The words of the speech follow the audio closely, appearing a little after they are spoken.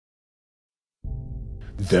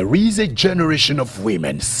There is a generation of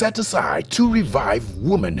women set aside to revive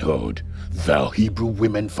womanhood. The Hebrew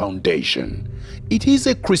Women Foundation. It is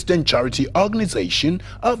a Christian charity organization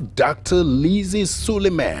of Dr. Lizzy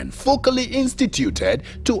Suleman, focally instituted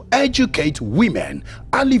to educate women,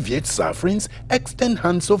 alleviate sufferings, extend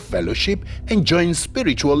hands of fellowship, enjoin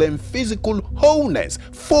spiritual and physical wholeness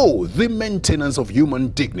for the maintenance of human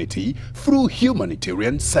dignity through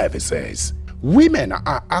humanitarian services. Women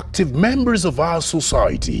are active members of our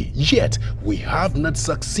society, yet we have not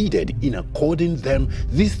succeeded in according them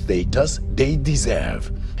the status they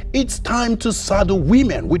deserve. It's time to saddle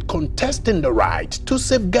women with contesting the right to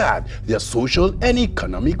safeguard their social and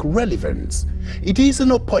economic relevance. It is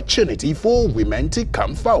an opportunity for women to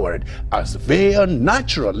come forward as they are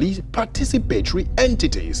naturally participatory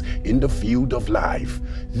entities in the field of life.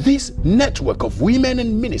 This network of women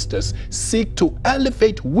and ministers seek to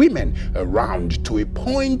elevate women around to a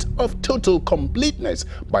point of total completeness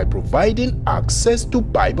by providing access to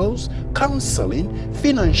Bibles, counseling,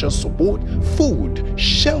 financial support, food,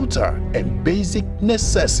 shelter, and basic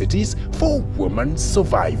necessities for women's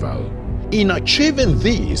survival. In achieving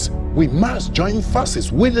these, we must join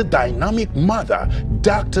forces with the dynamic mother,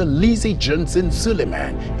 Dr. Lizzy Johnson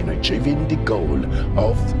Suleman, in achieving the goal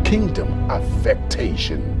of kingdom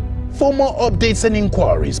affectation. For more updates and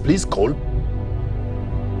inquiries, please call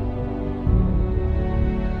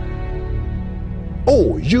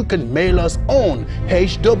or you can mail us on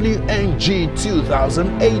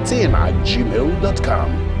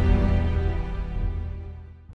hwng2018@gmail.com.